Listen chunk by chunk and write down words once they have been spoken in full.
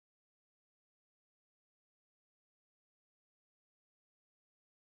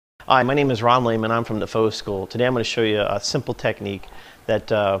Hi, my name is Ron Layman. I'm from the Faux school. Today I'm going to show you a simple technique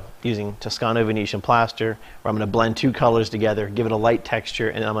that using Toscano Venetian plaster, where I'm going to blend two colors together, give it a light texture,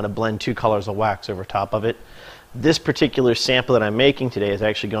 and I'm going to blend two colors of wax over top of it. This particular sample that I'm making today is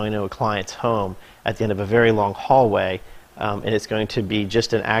actually going to a client's home at the end of a very long hallway, and it's going to be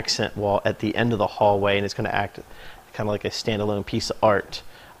just an accent wall at the end of the hallway, and it's going to act kind of like a standalone piece of art.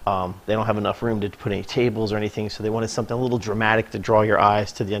 They don't have enough room to put any tables or anything, so they wanted something a little dramatic to draw your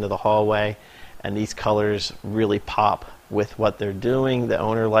eyes to the end of the hallway, and these colors really pop with what they're doing. The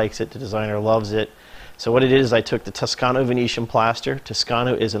owner likes it, the designer loves it. So what it is, I took the Toscano Venetian plaster.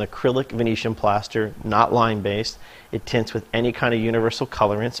 Toscano is an acrylic Venetian plaster, not line based. It tints with any kind of universal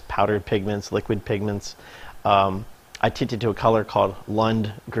colorants, powdered pigments, liquid pigments. I tinted to a color called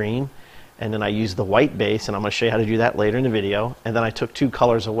Lund Green, and then I used the white base, and I'm going to show you how to do that later in the video. And then I took two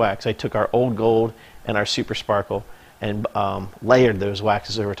colors of wax. I took our Old Gold and our Super Sparkle and layered those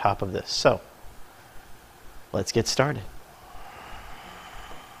waxes over top of this. So let's get started.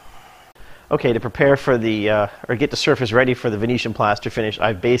 Okay, to prepare for the, or get the surface ready for the Venetian plaster finish,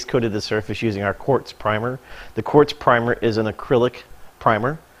 I've base coated the surface using our quartz primer. The quartz primer is an acrylic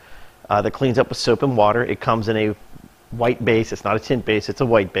primer that cleans up with soap and water. It comes in a white base. It's not a tint base, it's a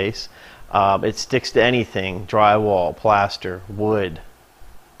white base. It sticks to anything: drywall, plaster, wood,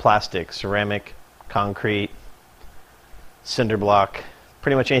 plastic, ceramic, concrete, cinder block.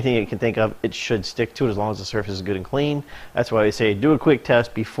 Pretty much anything you can think of, it should stick to it as long as the surface is good and clean. That's why we say do a quick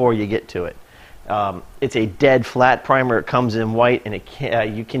test before you get to it. It's a dead flat primer. It comes in white, and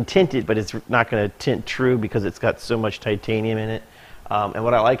you can tint it, but it's not going to tint true because it's got so much titanium in it. And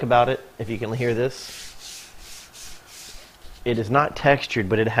what I like about it, if you can hear this, it is not textured,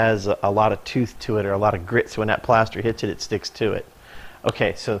 but it has a lot of tooth to it, or a lot of grit, so when that plaster hits it, it sticks to it.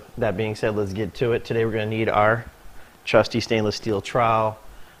 Okay, so that being said, let's get to it. Today we're going to need our trusty stainless steel trowel,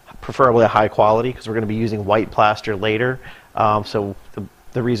 preferably a high quality, because we're going to be using white plaster later. So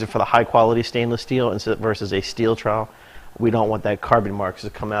the reason for the high quality stainless steel versus a steel trowel, we don't want that carbon marks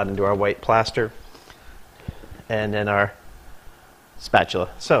to come out into our white plaster. And then our spatula.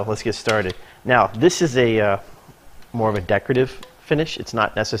 So let's get started. Now this is a more of a decorative finish. It's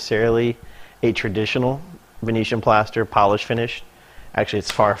not necessarily a traditional Venetian plaster polish finish. Actually,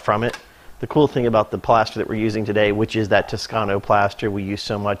 it's far from it. The cool thing about the plaster that we're using today, which is that Toscano plaster we use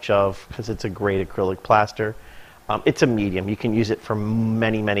so much of because it's a great acrylic plaster, it's a medium. You can use it for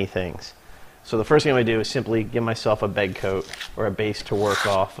many, many things. So the first thing I'm going to do is simply give myself a bed coat or a base to work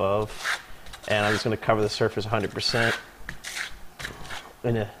off of, and I'm just going to cover the surface 100%.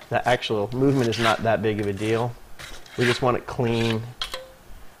 And the actual movement is not that big of a deal. We just want it clean.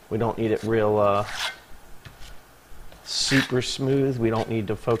 We don't need it real super smooth. We don't need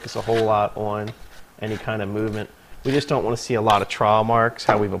to focus a whole lot on any kind of movement. We just don't want to see a lot of trowel marks,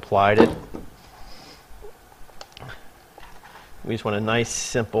 how we've applied it. We just want a nice,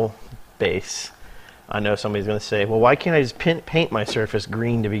 simple base. I know somebody's going to say, well, why can't I just paint my surface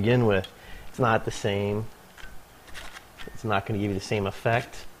green to begin with? It's not the same. It's not going to give you the same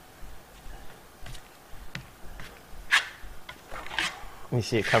effect. You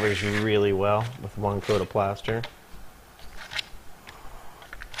see it covers really well with one coat of plaster.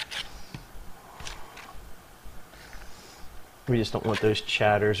 We just don't want those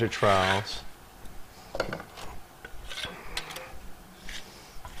chatters or trowels.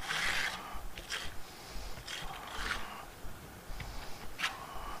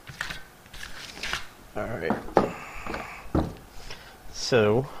 All right.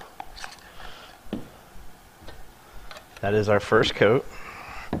 So that is our first coat.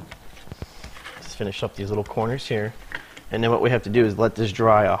 Let's finish up these little corners here. And then what we have to do is let this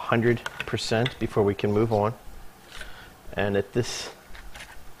dry 100% before we can move on. And at this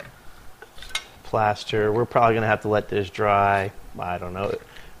plaster, we're probably going to have to let this dry, I don't know.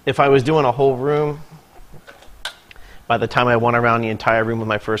 If I was doing a whole room, by the time I went around the entire room with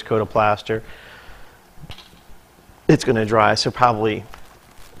my first coat of plaster, it's going to dry, so probably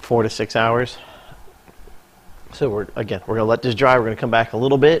 4 to 6 hours. So we're going to let this dry. We're going to come back a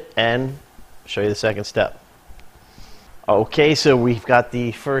little bit and show you the second step. Okay, so we've got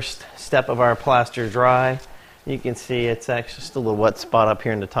the first step of our plaster dry. You can see it's actually just a little wet spot up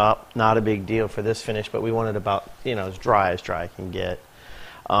here in the top. Not a big deal for this finish, but we want it about, as dry I can get.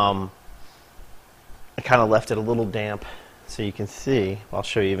 I kind of left it a little damp, so you can see. I'll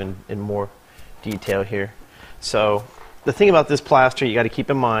show you even in more detail here. So the thing about this plaster you got to keep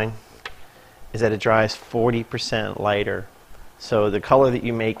in mind is that it dries 40% lighter. So the color that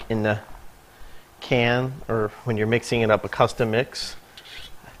you make in the can, or when you're mixing it up, a custom mix,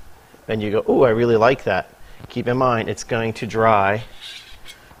 and you go, oh, I really like that. Keep in mind it's going to dry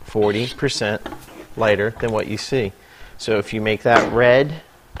 40% lighter than what you see. So if you make that red,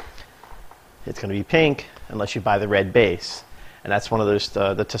 it's going to be pink unless you buy the red base. And that's one of those,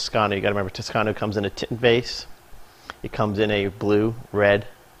 the Toscano. You got to remember, Toscano comes in a tint base. It comes in a blue, red,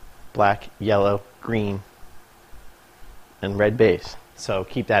 black, yellow, green, and red base. So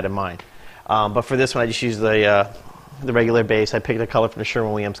keep that in mind. But for this one, I just used the regular base. I picked a color from the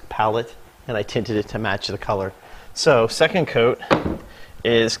Sherwin-Williams palette, and I tinted it to match the color. So second coat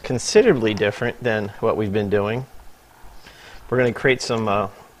is considerably different than what we've been doing. We're going to create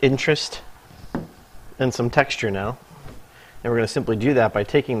some interest and some texture now. And we're going to simply do that by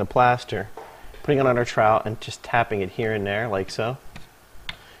taking the plaster, putting it on our trowel, and just tapping it here and there like so,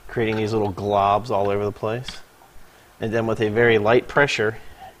 creating these little globs all over the place. And then with a very light pressure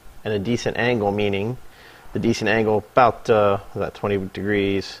and a decent angle, meaning the decent angle about about 20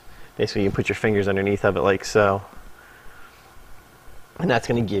 degrees, basically you can put your fingers underneath of it like so. And that's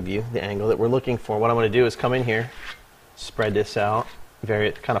going to give you the angle that we're looking for. What I'm going to do is come in here, spread this out,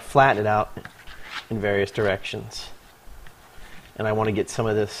 kind of flatten it out in various directions. And I want to get some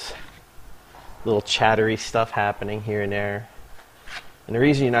of this little chattery stuff happening here and there. And the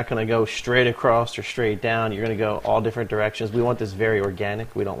reason you're not going to go straight across or straight down, you're going to go all different directions. We want this very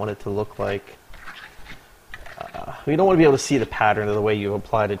organic. We don't want it to look like, we don't want to be able to see the pattern of the way you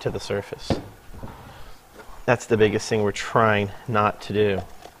applied it to the surface. That's the biggest thing we're trying not to do.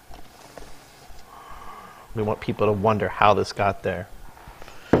 We want people to wonder how this got there.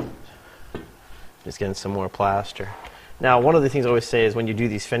 Just getting some more plaster. Now, one of the things I always say is when you do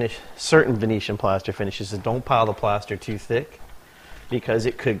these certain Venetian plaster finishes is don't pile the plaster too thick, because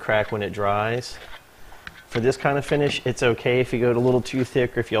it could crack when it dries. For this kind of finish, it's okay if you go a little too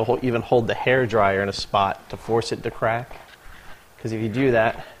thick, or if you'll even hold the hair dryer in a spot to force it to crack. Because if you do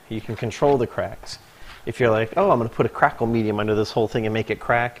that, you can control the cracks. If you're like, oh, I'm going to put a crackle medium under this whole thing and make it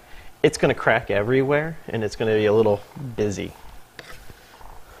crack, it's going to crack everywhere, and it's going to be a little busy.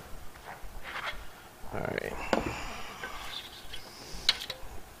 All right.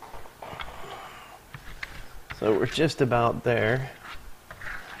 So we're just about there.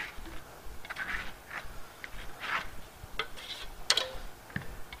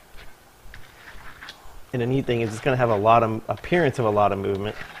 And the neat thing is it's going to have a lot of appearance of a lot of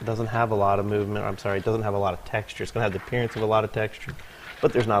movement. It doesn't have a lot of movement. I'm sorry, it doesn't have a lot of texture. It's going to have the appearance of a lot of texture,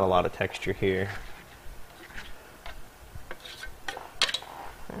 but there's not a lot of texture here.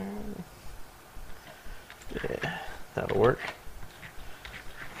 Yeah, that'll work.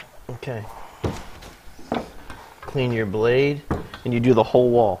 Okay. Clean your blade, and you do the whole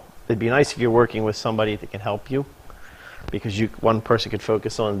wall. It'd be nice if you're working with somebody that can help you, because one person could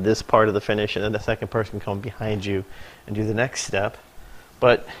focus on this part of the finish, and then the second person can come behind you and do the next step.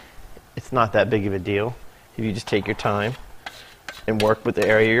 But it's not that big of a deal if you just take your time and work with the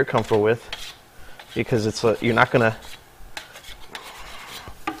area you're comfortable with, because it's you're not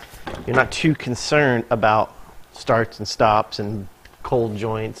too concerned about starts and stops and cold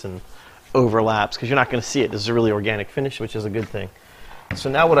joints and overlaps, because you're not going to see it. This is a really organic finish, which is a good thing. So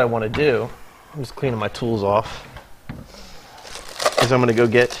now what I want to do, I'm just cleaning my tools off, is I'm going to go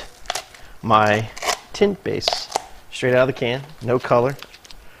get my tint base straight out of the can, no color.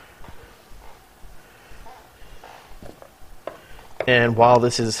 And while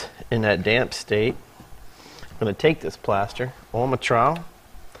this is in that damp state, I'm going to take this plaster on my trowel,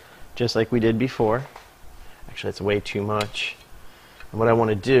 just like we did before. Actually, it's way too much. And what I want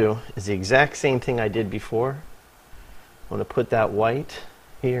to do is the exact same thing I did before. I want to put that white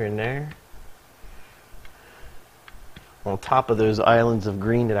here and there on top of those islands of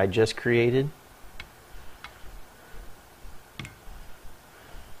green that I just created.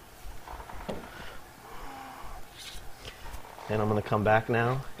 And I'm going to come back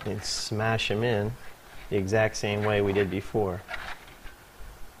now and smash them in the exact same way we did before.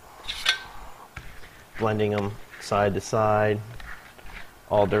 Blending them side to side,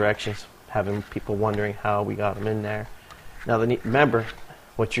 all directions, having people wondering how we got them in there. Now, remember,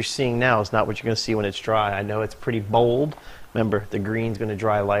 what you're seeing now is not what you're going to see when it's dry. I know it's pretty bold. Remember, the green's going to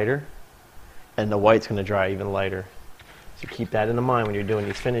dry lighter, and the white's going to dry even lighter. So keep that in mind when you're doing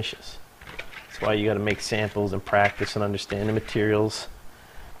these finishes. That's why you got to make samples and practice and understand the materials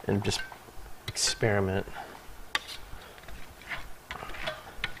and just experiment.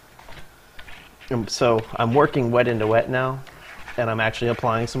 And so I'm working wet into wet now, and I'm actually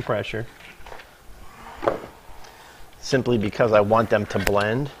applying some pressure, simply because I want them to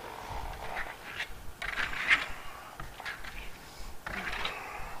blend.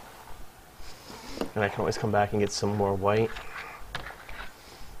 And I can always come back and get some more white.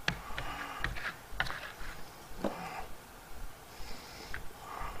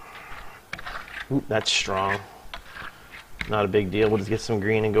 Ooh, that's strong. Not a big deal. We'll just get some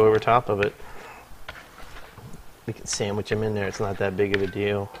green and go over top of it. We can sandwich them in there. It's not that big of a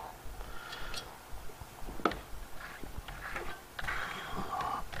deal.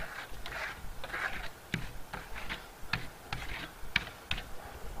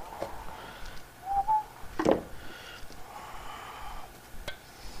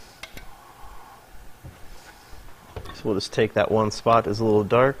 So we'll just take that one spot that's a little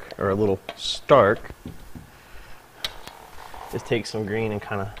dark, or a little stark. Just take some green and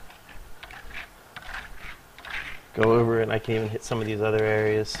kind of go over it. And I can even hit some of these other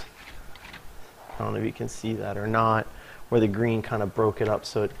areas. I don't know if you can see that or not, where the green kind of broke it up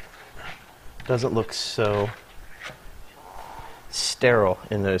so it doesn't look so sterile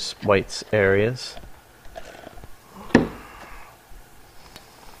in those whites areas.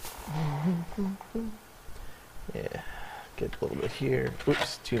 Yeah, get a little bit here.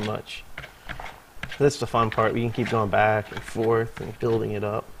 Oops, too much. That's the fun part. We can keep going back and forth and building it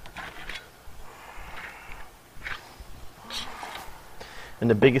up. And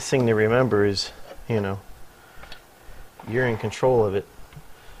the biggest thing to remember is, you know, you're in control of it.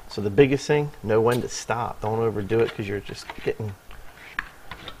 So the biggest thing, know when to stop. Don't overdo it because you're just getting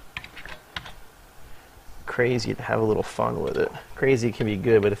crazy. To have a little fun with it. Crazy can be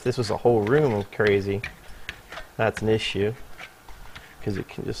good, but if this was a whole room of crazy, that's an issue because it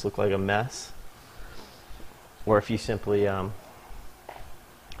can just look like a mess. Or if you simply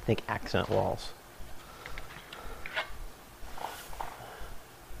think accent walls.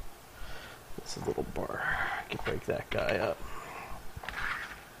 This is a little bar. I can break that guy up.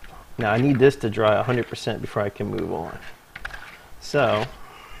 Now I need this to dry 100% before I can move on. So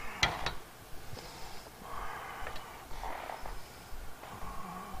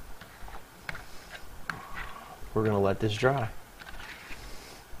we're going to let this dry.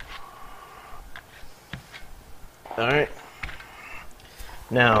 Alright.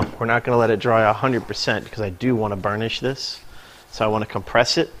 Now, we're not going to let it dry 100% because I do want to burnish this. So I want to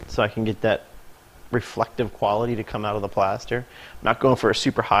compress it so I can get that reflective quality to come out of the plaster. I'm not going for a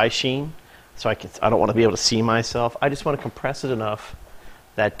super high sheen, so I don't want to be able to see myself. I just want to compress it enough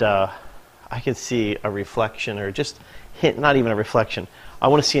that I can see a reflection, or just hint, not even a reflection. I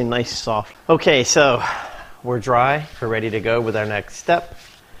want to see a nice soft. Okay, so we're dry. We're ready to go with our next step,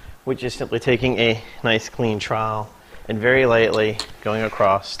 which is simply taking a nice clean trowel and very lightly going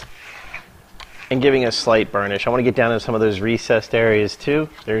across and giving a slight burnish. I want to get down to some of those recessed areas too.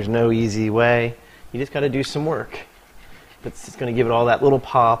 There's no easy way. You just got to do some work. But it's going to give it all that little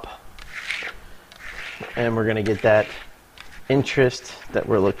pop, and we're going to get that interest that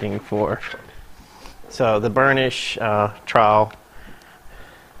we're looking for. So the burnish trowel,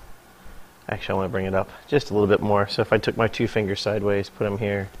 actually I want to bring it up just a little bit more. So if I took my two fingers sideways, put them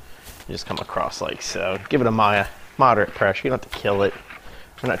here, and just come across like so. Give it a moderate pressure. You don't have to kill it.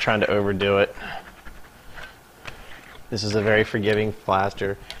 We're not trying to overdo it. This is a very forgiving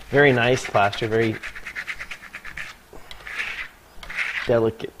plaster. Very nice plaster, very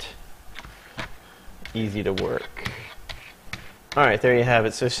delicate, easy to work. Alright, there you have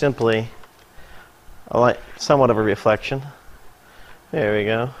it. So simply, somewhat of a reflection. There we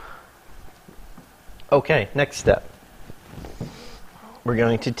go. Okay, next step. We're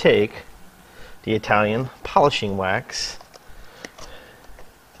going to take the Italian polishing wax,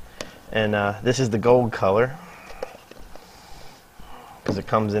 and this is the gold color because it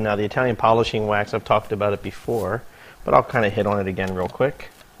comes in. Now the Italian polishing wax, I've talked about it before, but I'll kind of hit on it again real quick.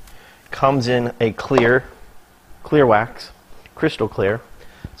 Comes in a clear wax, crystal clear,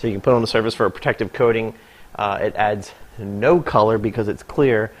 so you can put on the surface for a protective coating. It adds no color because it's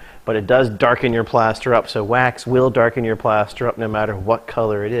clear, but it does darken your plaster up. So wax will darken your plaster up no matter what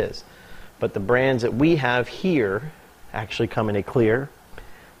color it is. But the brands that we have here actually come in a clear.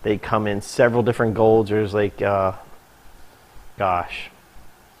 They come in several different golds. There's like,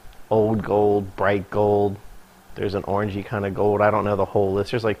 old gold, bright gold. There's an orangey kind of gold. I don't know the whole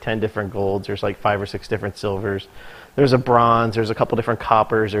list. There's like 10 different golds. There's like 5 or 6 different silvers. There's a bronze. There's a couple different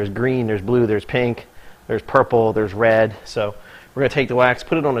coppers. There's green. There's blue. There's pink. There's purple. There's red. So we're going to take the wax,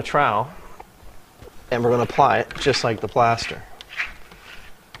 put it on a trowel, and we're going to apply it just like the plaster.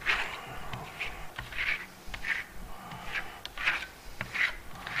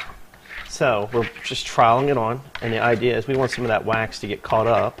 So we're just troweling it on, and the idea is we want some of that wax to get caught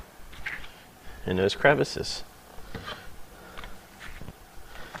up in those crevices.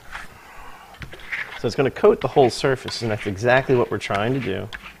 So it's going to coat the whole surface, and that's exactly what we're trying to do.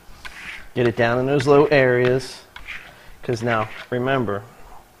 Get it down in those low areas, because now, remember,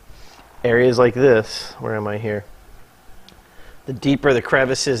 areas like this, where am I here? The deeper the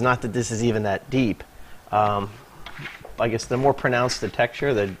crevices, not that this is even that deep, I guess the more pronounced the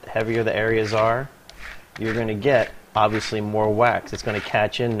texture, the heavier the areas are, you're going to get obviously more wax. It's going to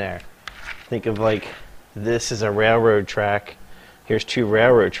catch in there. Think of like this is a railroad track. Here's 2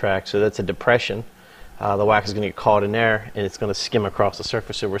 railroad tracks, so that's a depression. The wax is going to get caught in there and it's going to skim across the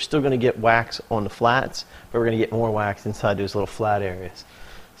surface. So we're still going to get wax on the flats, but we're going to get more wax inside those little flat areas.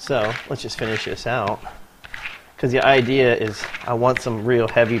 So let's just finish this out. Because the idea is I want some real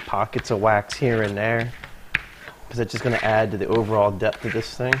heavy pockets of wax here and there, because it's just going to add to the overall depth of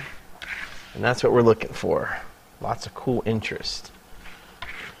this thing. And that's what we're looking for. Lots of cool interest.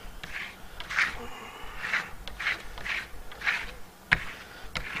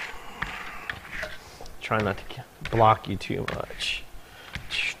 Try not to block you too much.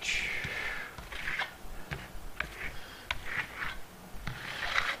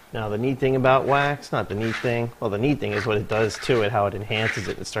 Now the neat thing about wax, not the neat thing, well the neat thing is what it does to it, how it enhances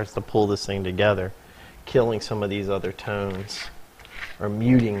it. It starts to pull this thing together, killing some of these other tones, or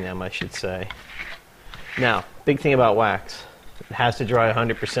muting them I should say. Now, big thing about wax, it has to dry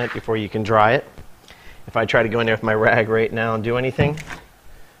 100% before you can dry it. If I try to go in there with my rag right now and do anything,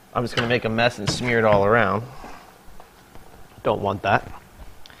 I'm just going to make a mess and smear it all around. Don't want that.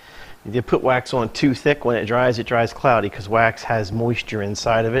 If you put wax on too thick, when it dries cloudy because wax has moisture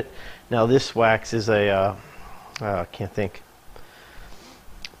inside of it. Now this wax is a, I can't think,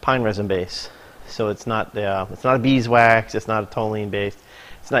 pine resin base. So it's not a beeswax, it's not a toluene base.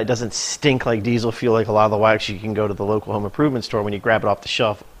 It doesn't stink like diesel fuel like a lot of the wax you can go to the local home improvement store when you grab it off the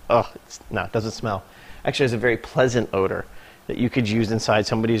shelf. It doesn't smell. Actually, it has a very pleasant odor that you could use inside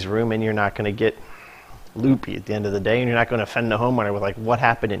somebody's room and you're not going to get loopy at the end of the day, and you're not going to offend the homeowner with like, what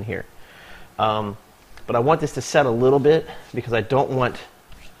happened in here? But I want this to set a little bit because I don't want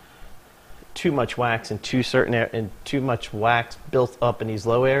too much wax and too much wax built up in these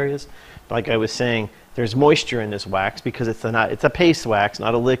low areas. Like I was saying, there's moisture in this wax because it's a paste wax,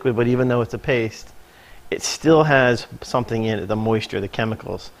 not a liquid, but even though it's a paste, it still has something in it, the moisture, the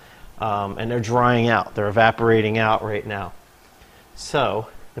chemicals, and they're drying out, they're evaporating out right now. So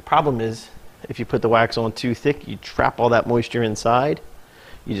the problem is, if you put the wax on too thick, you trap all that moisture inside.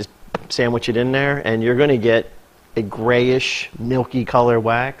 You just sandwich it in there, and you're going to get a grayish, milky color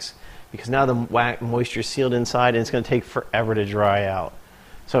wax because now the moisture is sealed inside, and it's going to take forever to dry out.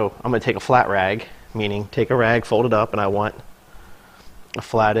 So I'm going to take a flat rag, meaning take a rag, fold it up, and I want a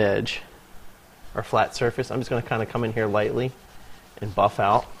flat edge or flat surface. I'm just going to kind of come in here lightly and buff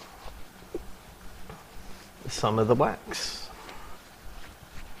out some of the wax.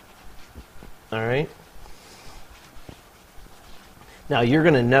 All right. Now you're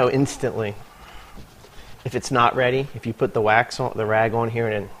going to know instantly if it's not ready. If you put the rag on here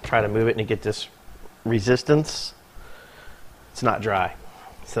and then try to move it and you get this resistance, it's not dry.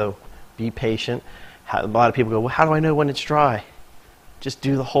 So be patient. A lot of people go, well, how do I know when it's dry? Just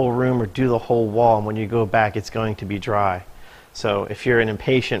do the whole room or do the whole wall, and when you go back, it's going to be dry. So if you're an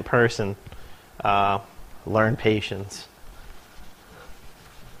impatient person, learn patience.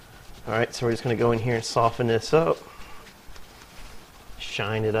 All right, so we're just going to go in here and soften this up,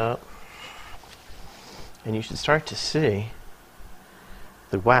 shine it up, and you should start to see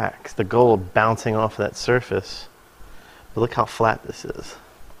the wax, the gold bouncing off that surface. But look how flat this is.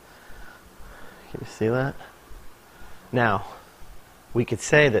 Can you see that? Now, we could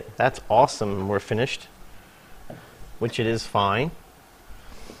say that that's awesome and we're finished, which it is fine.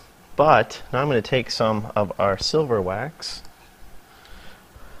 But now I'm going to take some of our silver wax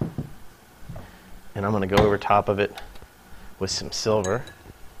and I'm going to go over top of it with some silver,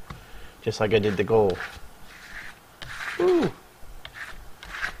 just like I did the gold. Woo.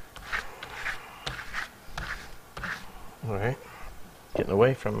 All right, getting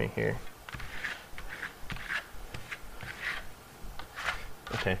away from me here.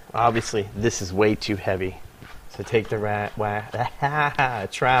 Okay, obviously this is way too heavy. So take the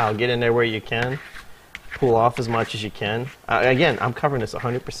trowel, get in there where you can, pull off as much as you can. Again, I'm covering this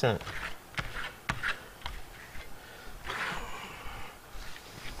 100%.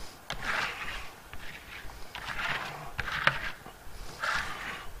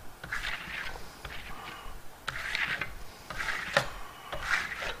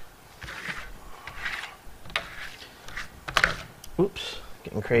 Oops,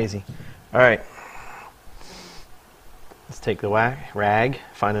 getting crazy. All right, let's take the rag,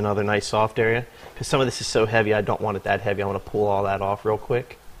 find another nice soft area. Because some of this is so heavy, I don't want it that heavy. I want to pull all that off real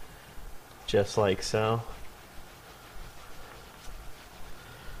quick, just like so.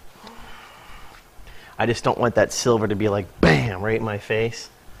 I just don't want that silver to be like, bam, right in my face.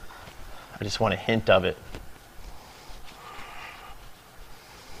 I just want a hint of it.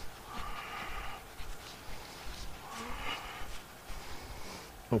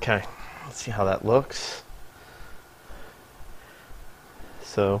 Okay, let's see how that looks.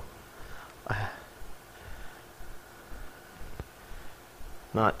 So,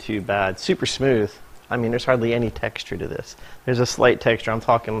 not too bad. Super smooth. I mean, there's hardly any texture to this. There's a slight texture. I'm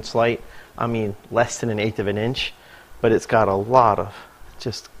talking slight. I mean, less than 1/8 of an inch. But it's got a lot of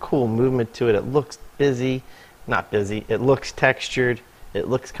just cool movement to it. It looks busy. Not busy. It looks textured. It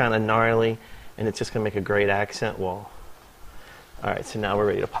looks kind of gnarly. And it's just going to make a great accent wall. Alright, so now we're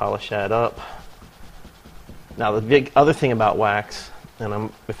ready to polish that up. Now, the big other thing about wax,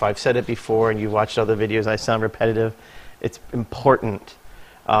 and if I've said it before and you've watched other videos, I sound repetitive, it's important.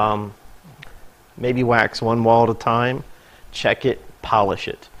 Maybe wax one wall at a time, check it, polish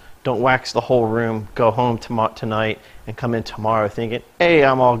it. Don't wax the whole room, go home tonight and come in tomorrow thinking, hey,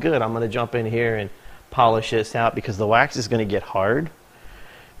 I'm all good, I'm going to jump in here and polish this out, because the wax is going to get hard,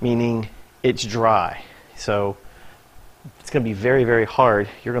 meaning it's dry. So it's going to be very, very hard.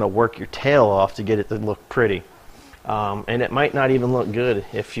 You're going to work your tail off to get it to look pretty. And it might not even look good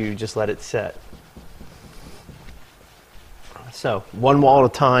if you just let it set. So, one wall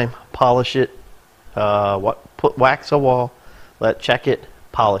at a time, polish it, put wax a wall, check it,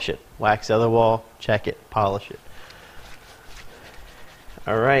 polish it. Wax the other wall, check it, polish it.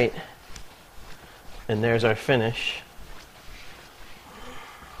 Alright, and there's our finish.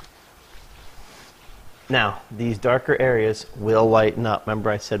 Now, these darker areas will lighten up. Remember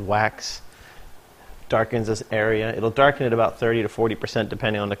I said wax darkens this area. It'll darken it about 30 to 40%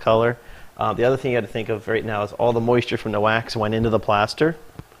 depending on the color. The other thing you got to think of right now is all the moisture from the wax went into the plaster.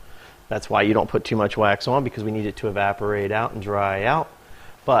 That's why you don't put too much wax on, because we need it to evaporate out and dry out.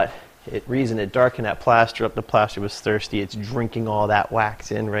 But the reason it darkened that plaster up, the plaster was thirsty. It's drinking all that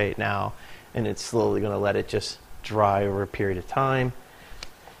wax in right now, and it's slowly going to let it just dry over a period of time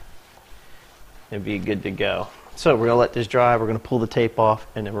and be good to go. So we're going to let this dry. We're going to pull the tape off,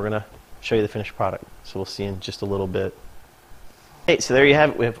 and then we're going to show you the finished product. So we'll see in just a little bit. Okay, so there you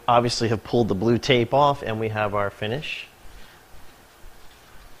have it. We obviously have pulled the blue tape off, and we have our finish.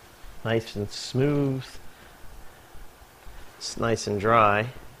 Nice and smooth. It's nice and dry.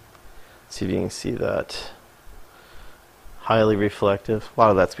 Let's see if you can see that. Highly reflective. A lot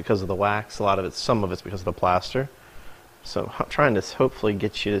of that's because of the wax. Some of it's because of the plaster. So I'm trying to hopefully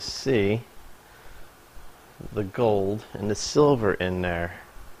get you to see the gold and the silver in there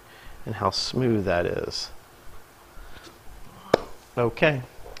and how smooth that is. Okay,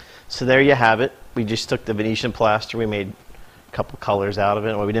 so there you have it. We just took the Venetian plaster. We made a couple colors out of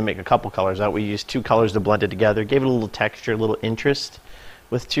it. Well, we didn't make a couple colors out. We used 2 colors to blend it together. Gave it a little texture, a little interest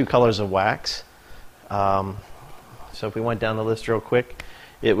with 2 colors of wax. So if we went down the list real quick,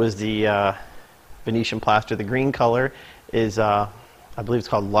 it was the Venetian plaster. The green color is, I believe it's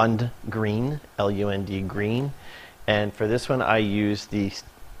called Lund Green, L-U-N-D green. And for this one, I used the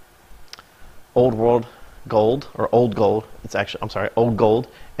Old World Gold, or Old Gold. It's actually, I'm sorry, Old Gold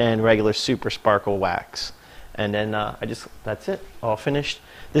and regular Super Sparkle wax. And then that's it, all finished.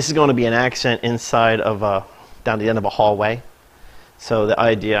 This is going to be an accent inside of down the end of a hallway. So the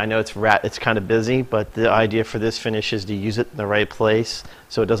idea, I know it's kind of busy, but the idea for this finish is to use it in the right place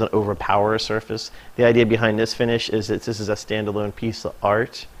so it doesn't overpower a surface. The idea behind this finish is that this is a standalone piece of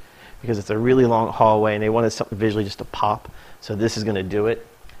art because it's a really long hallway and they wanted something visually just to pop. So this is going to do it.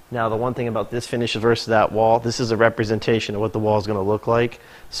 Now the one thing about this finish versus that wall, this is a representation of what the wall is going to look like.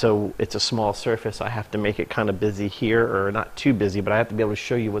 So it's a small surface. I have to make it kind of busy here, or not too busy, but I have to be able to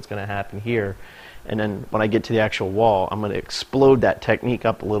show you what's going to happen here. And then when I get to the actual wall, I'm going to explode that technique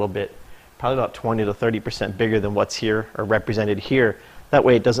up a little bit, probably about 20 to 30% bigger than what's here or represented here. That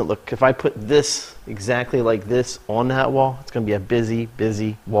way it doesn't look, if I put this exactly like this on that wall, it's going to be a busy,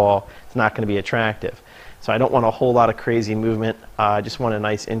 busy wall. It's not going to be attractive. So I don't want a whole lot of crazy movement. I just want a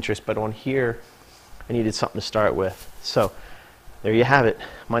nice interest. But on here, I needed something to start with. So there you have it.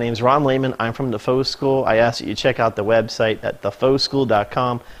 My name is Ron Layman. I'm from the Faux School. I ask that you check out the website at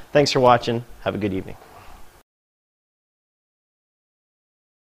thefauxschool.com. Thanks for watching. Have a good evening.